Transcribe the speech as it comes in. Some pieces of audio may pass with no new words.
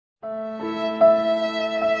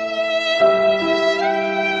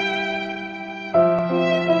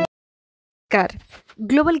नमस्कार।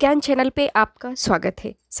 ग्लोबल ज्ञान चैनल पे आपका स्वागत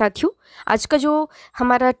है। साथियों, आज का जो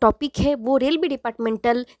हमारा टॉपिक है वो रेलवे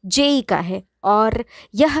डिपार्टमेंटल जेई का है और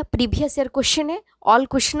यह प्रीवियस ईयर क्वेश्चन है। All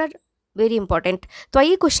question are very important. तो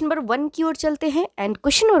आइए क्वेश्चन नंबर 1 की ओर चलते हैं। एंड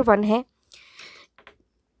क्वेश्चन नंबर 1 है,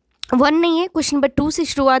 1 नहीं है, क्वेश्चन नंबर 2 से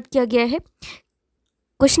शुरुआत किया गया है।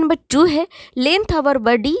 क्वेश्चन नंबर 2 है, length our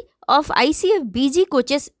body of ICF BG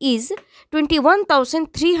coaches is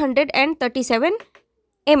 21,337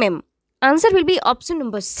 mm। Answer will be option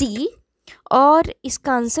number C और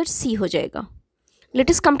इसका आंसर सी हो जाएगा। Let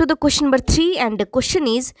us come to the question number 3 and question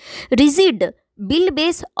is, rigid bill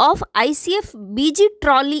base of ICF BG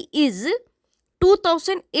trolley is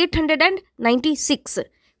 2896।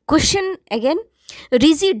 Question again,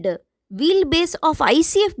 rigid wheel base of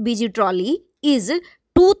ICF BG trolley is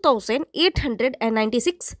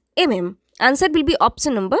 2896 mm. Answer will be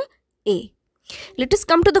option number A. Let us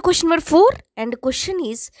come to the question number 4 and question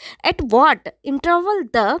is, at what interval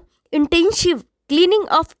the intensive cleaning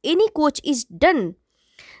of any coach is done?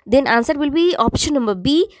 Then answer will be option number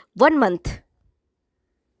B, 1 month.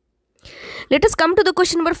 Let us come to the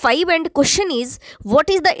question number 5 and question is, what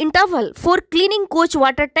is the interval for cleaning coach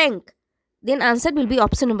water tank? Then answer will be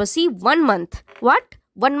option number C, 1 month. What?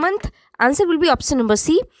 1 month? Answer will be option number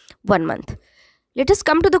C, 1 month. Let us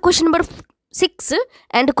come to the question number 6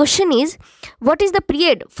 and question is, what is the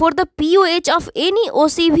period for the POH of any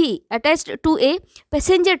OCV attached to a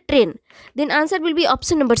passenger train? Then answer will be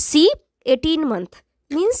option number C, 18 month.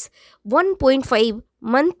 Means 1.5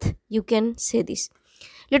 month you can say this.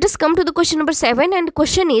 Let us come to the question number 7 and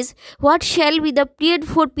question is, what shall be the period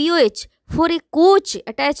for POH for a coach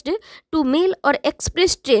attached to mail or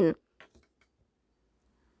express train?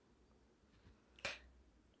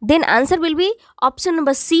 Then answer will be option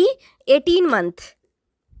number C, 18 month.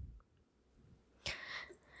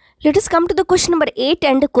 Let us come to the question number 8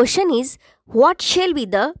 and the question is, what shall be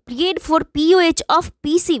the period for POH of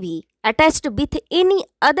PCV attached with any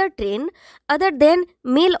other train other than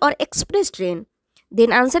mail or express train?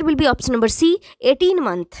 Then answer will be option number C, 18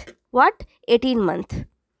 month. What? 18 month.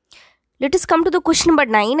 Let us come to the question number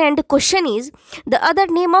 9 and the question is, the other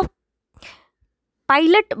name of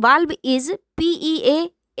pilot valve is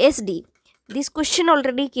PEASD. This question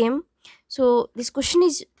already came, so this question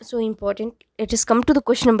is so important. Let us come to the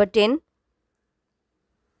question number 10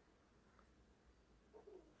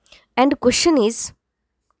 and the question is,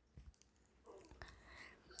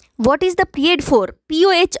 what is the period for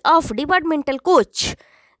POH of departmental coach?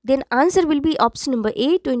 Then answer will be option number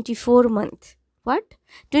A, 24 month. What?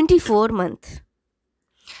 24 month.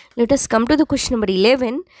 Let us come to the question number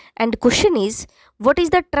 11 and the question is, what is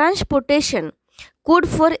the transportation code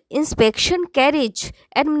for inspection carriage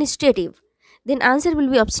administrative? Then answer will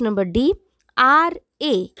be option number D,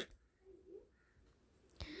 RA.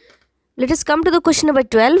 Let us come to the question number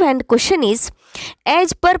 12 and question is,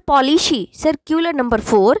 as per policy circular number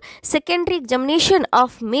 4, secondary examination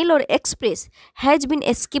of mail or express has been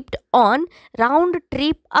skipped on round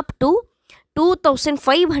trip up to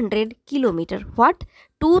 2500 kilometer. What?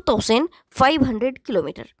 2500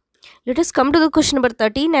 kilometer. Let us come to the question number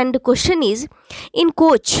 13 and the question is, in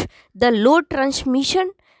coach the load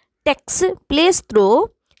transmission takes place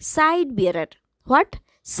through side bearer. What?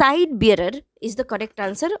 Side bearer is the correct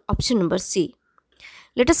answer, option number C.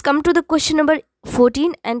 Let us come to the question number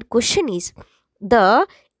 14 and question is, the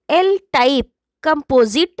L type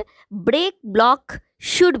composite brake block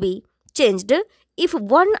should be changed if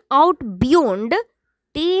one out beyond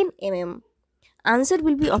 10 mm. Answer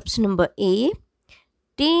will be option number A,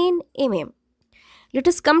 10 mm. Let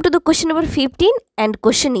us come to the question number 15 and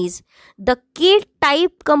question is, the K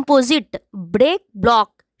type composite brake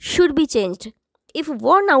block should be changed if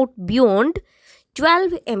one out beyond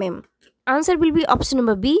 12 mm. Answer will be option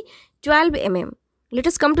number B, 12 mm. Let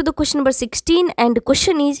us come to the question number 16 and the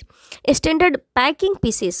question is, standard packing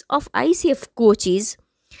pieces of ICF coach is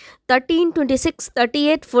 13, 26,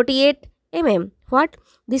 38, 48 mm. What?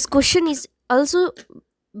 This question is also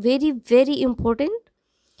very important.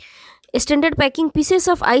 Standard packing pieces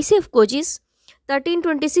of ICF coaches 13,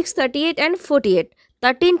 26, 38 and 48.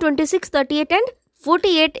 13, 26, 38 and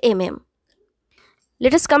 48 mm.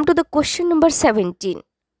 Let us come to the question number 17.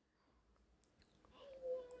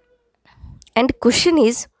 And question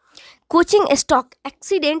is, coaching stock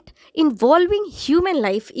accident involving human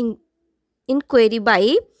life in inquiry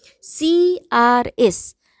by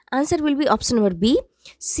CRS. Answer will be option number B,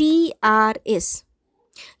 CRS.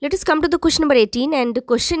 Let us come to the question number 18 and the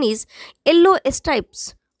question is, yellow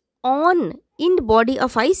stripes on in body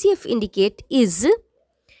of ICF indicate is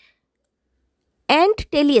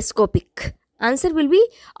and telescopic. Answer will be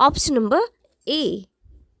option number A.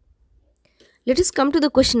 Let us come to the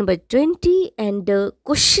question number 20, and the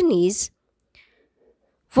question is,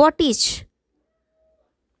 what is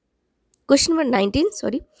question number 19,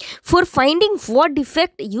 sorry. For finding what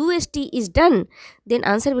defect UST is done, then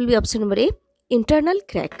answer will be option number A, internal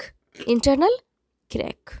crack. Internal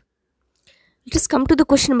crack. Let us come to the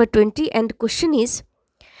question number 20, and question is,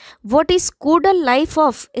 what is caudal life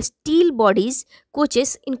of steel bodies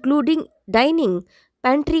coaches including dining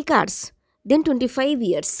pantry cars? Then 25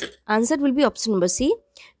 years. Answer will be option number C,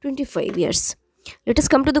 25 years. Let us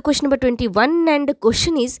come to the question number 21, and the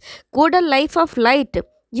question is, caudal life of light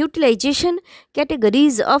utilization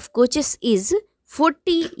categories of coaches is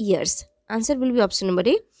 40 years. Answer will be option number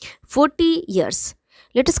A, 40 years.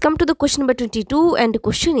 Let us come to the question number 22, and the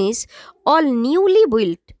question is, all newly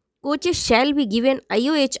built coaches shall be given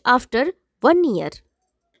IOH after 1 year.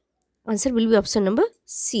 Answer will be option number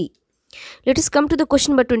C. Let us come to the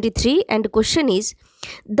question number 23, and the question is,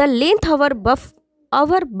 the length of our buffer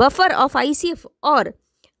of ICF or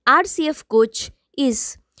RCF coach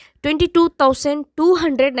is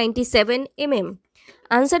 22,297 mm.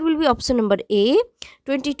 Answer will be option number A,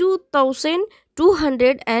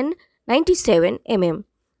 22,297 mm.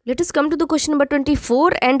 Let us come to the question number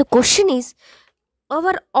 24, and the question is,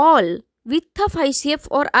 overall width of ICF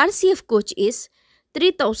or RCF coach is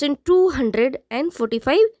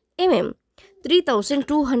 3,245 mm.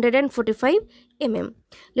 3,245 mm.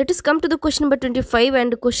 Let us come to the question number 25,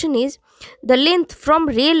 and the question is, the length from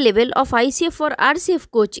rail level of ICF or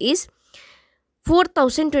RCF coach is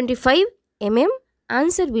 4,025 mm.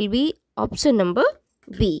 Answer will be option number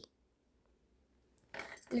B.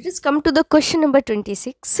 Let us come to the question number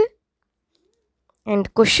 26,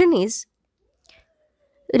 and question is,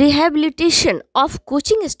 rehabilitation of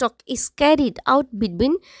coaching stock is carried out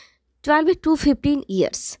between 12 to 15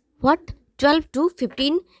 years. What? 12 to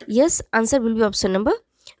 15 years. Answer will be option number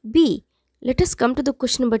B. Let us come to the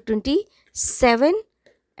question number 27,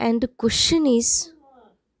 and the question is,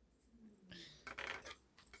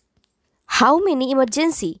 how many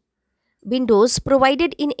emergency windows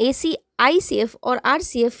provided in AC, ICF or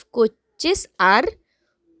RCF coaches are?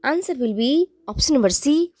 Answer will be option number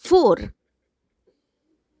C, 4.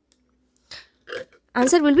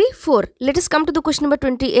 Answer will be 4. Let us come to the question number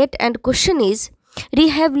 28, and question is,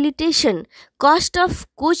 rehabilitation cost of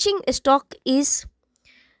coaching stock is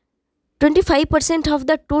 25% of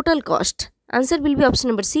the total cost. Answer will be option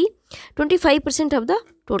number C, 25% of the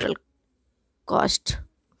total cost.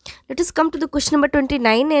 Let us come to the question number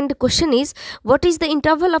 29, and the question is, what is the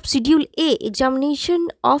interval of schedule A examination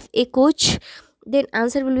of a coach? Then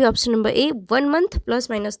answer will be option number A, 1 month plus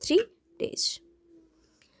minus 3 days.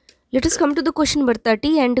 Let us come to the question number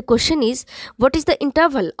 30, and the question is, what is the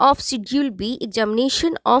interval of schedule B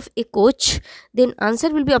examination of a coach? Then answer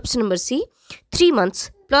will be option number C, 3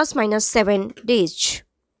 months plus minus 7 days.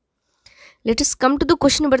 Let us come to the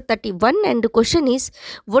question number 31, and the question is,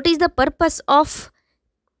 what is the purpose of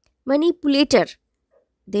manipulator?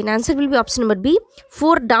 Then answer will be option number B,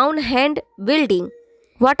 for down hand welding.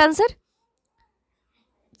 What answer?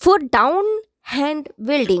 For down hand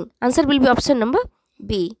welding. Answer will be option number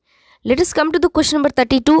B. Let us come to the question number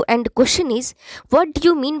 32, and the question is, what do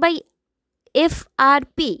you mean by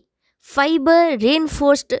FRP, fiber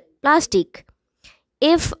reinforced plastic?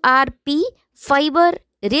 FRP, fiber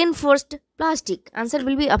reinforced plastic. Answer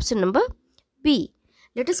will be option number B.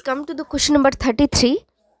 Let us come to the question number 33.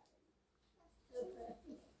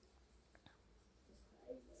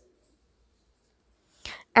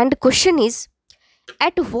 And the question is,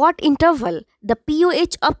 at what interval the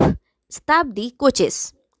POH of Stabdi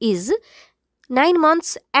coaches is 9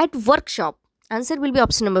 months at workshop? Answer will be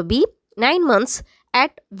option number B, 9 months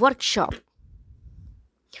at workshop.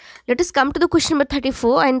 Let us come to the question number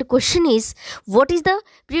 34, and the question is, what is the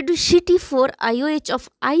periodicity for IOH of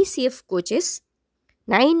ICF coaches?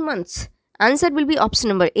 9 months. Answer will be option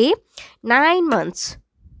number A, 9 months.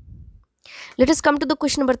 Let us come to the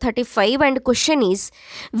question number 35, and the question is,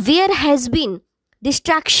 where has been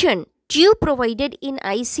distraction tube provided in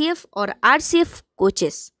ICF or RCF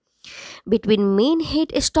coaches? Between main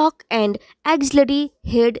head stock and auxiliary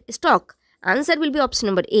head stock. Answer will be option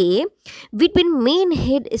number A, between main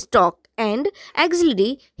head stock and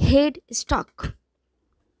auxiliary head stock.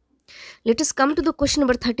 Let us come to the question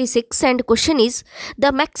number 36, and the question is,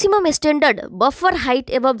 the maximum standard buffer height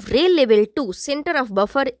above rail level to center of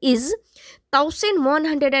buffer is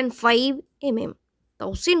 1105 mm.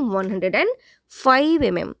 1105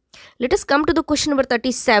 mm. Let us come to the question number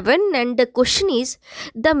 37, and the question is,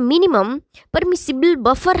 the minimum permissible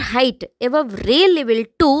buffer height above rail level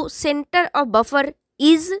to center of buffer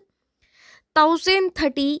is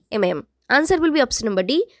 1030 mm. Answer will be option number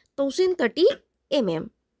D, 1030 mm.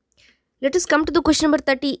 Let us come to the question number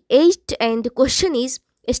 38, and the question is,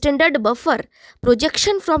 standard buffer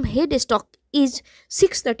projection from headstock is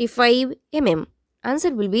 635 mm.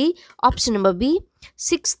 Answer will be option number B,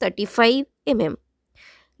 635 mm.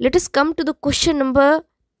 Let us come to the question number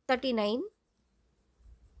 39.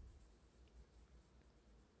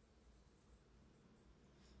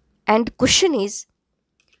 And question is,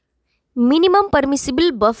 minimum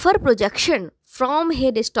permissible buffer projection from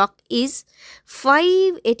headstock is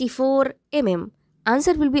 584 mm.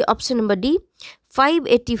 Answer will be option number D,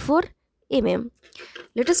 584 mm.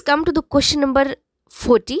 Let us come to the question number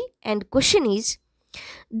 40, and question is,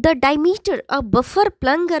 the diameter of buffer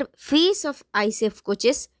plunger face of ICF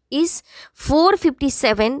coaches is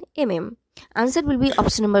 457 mm. Answer will be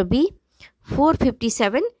option number B,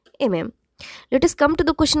 457 mm. Let us come to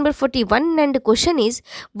the question number 41, and the question is,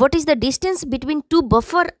 what is the distance between two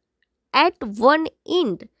buffer at one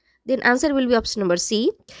end? Then answer will be option number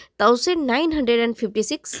C,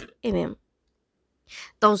 1956 mm.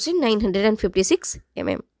 1956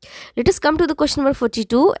 mm. Let us come to the question number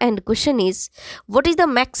 42, and the question is, what is the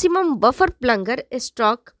maximum buffer plunger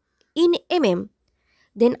stroke in mm?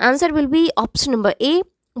 Then answer will be option number A,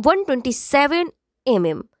 127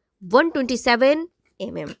 mm. 127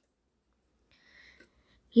 mm.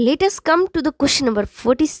 Let us come to the question number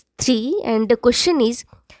 43, and the question is,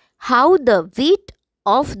 how the weight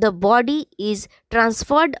of the body is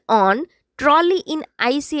transferred on trolley in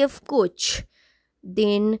ICF coach?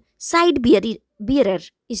 Then side bearer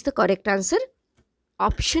is the correct answer,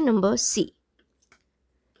 option number C.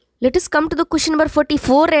 Let us come to the question number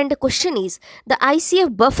 44, and the question is, the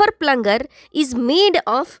ICF buffer plunger is made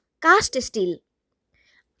of cast steel.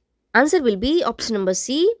 Answer will be option number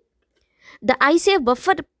C. The ICF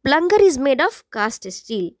buffer plunger is made of cast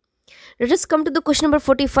steel. Let us come to the question number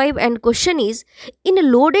 45, and question is, in a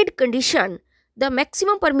loaded condition, the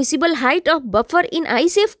maximum permissible height of buffer in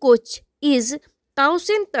ICF coach is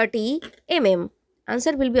 1030 mm.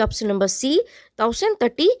 Answer will be option number C,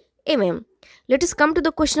 1030 mm. Let us come to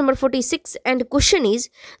the question number 46, and question is,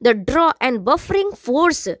 the draw and buffering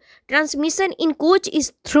force transmission in coach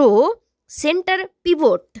is through center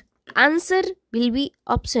pivot. Answer will be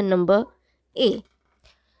option number A.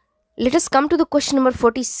 Let us come to the question number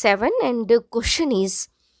 47, and the question is,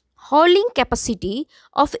 hauling capacity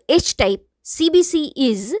of H type CBC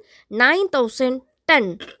is 9000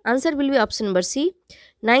 ton. Answer will be option number C,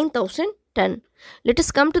 9000 ton. Let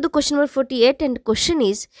us come to the question number 48, and the question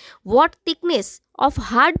is, what thickness of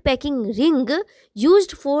hard packing ring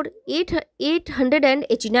used for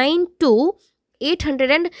 889 to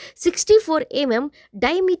 864 mm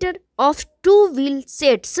diameter of two wheel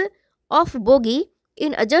sets of bogie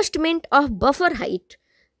in adjustment of buffer height?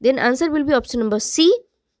 Then answer will be option number C,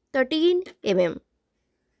 13 mm.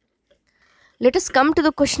 Let us come to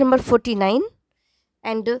the question number 49,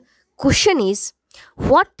 and the question is,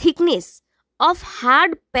 what thickness of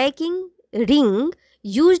hard packing ring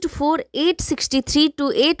used for 863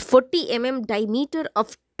 to 840 mm diameter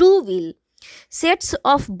of two wheel sets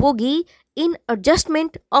of bogie in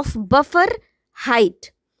adjustment of buffer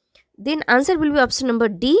height? Then answer will be option number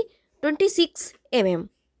D, 26 mm.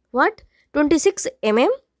 What? 26 mm.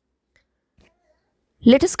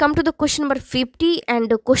 Let us come to the question number 50, and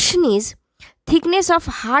the question is, thickness of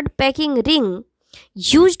hard packing ring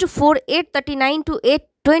used for 839 to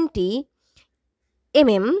 820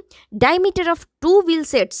 mm diameter of two wheel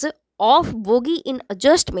sets of bogie in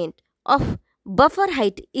adjustment of buffer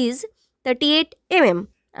height is 38 mm.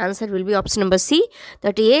 Answer will be option number C,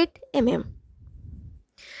 38 mm.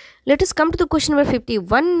 Let us come to the question number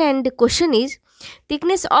 51, and the question is,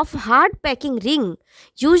 thickness of hard packing ring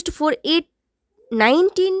used for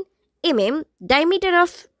 819 mm diameter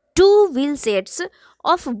of two wheel sets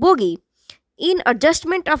of bogie in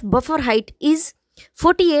adjustment of buffer height is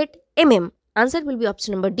 48 mm. Answer will be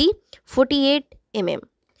option number D, 48 mm.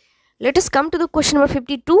 Let us come to the question number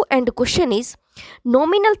 52, and the question is,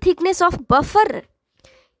 nominal thickness of buffer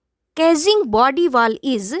casing body wall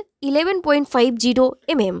is 11.50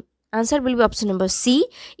 mm. Answer will be option number C,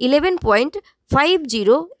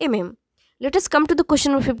 11.50 mm. Let us come to the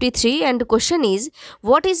question number 53, and the question is,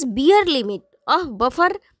 what is bear limit of buffer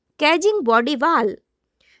casing body wall?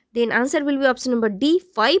 Then answer will be option number D,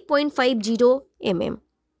 5.50 mm.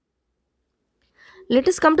 Let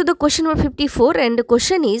us come to the question number 54, and the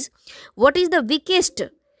question is, what is the weakest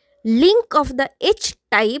link of the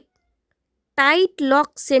H-type tight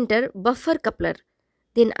lock center buffer coupler?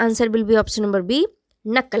 Then answer will be option number B,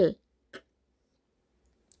 knuckle.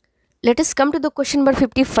 Let us come to the question number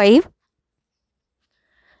 55,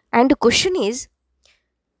 and the question is,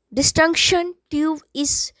 disjunction tube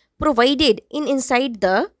is provided in inside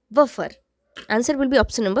the buffer? Answer will be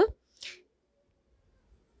option number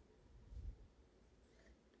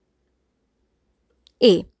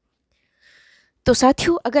A. तो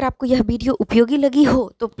साथियों, अगर आपको यह video उपयोगी लगी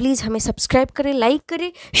हो तो please हमें सब्सक्राइब करें, लाइक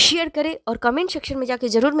करें, शेयर करें और कमेंट सेक्शन में जाके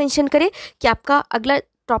ज़रूर मेंशन करें कि आपका अगला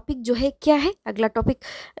टॉपिक जो है क्या है, अगला टॉपिक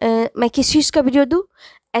मैं किस चीज़ का वीडियो दूँ।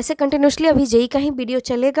 ऐसे कंटिन्यूसली अभी जेई का ही वीडियो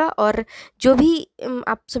चलेगा और जो भी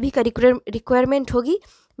आप सभी का रिक्वायरमेंट होगी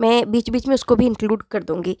मैं बीच बीच में उसको भी इंक्लूड कर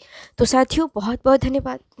दूँगी। तो साथियों, बहुत बहुत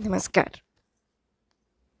धन्यवाद। नमस्कार।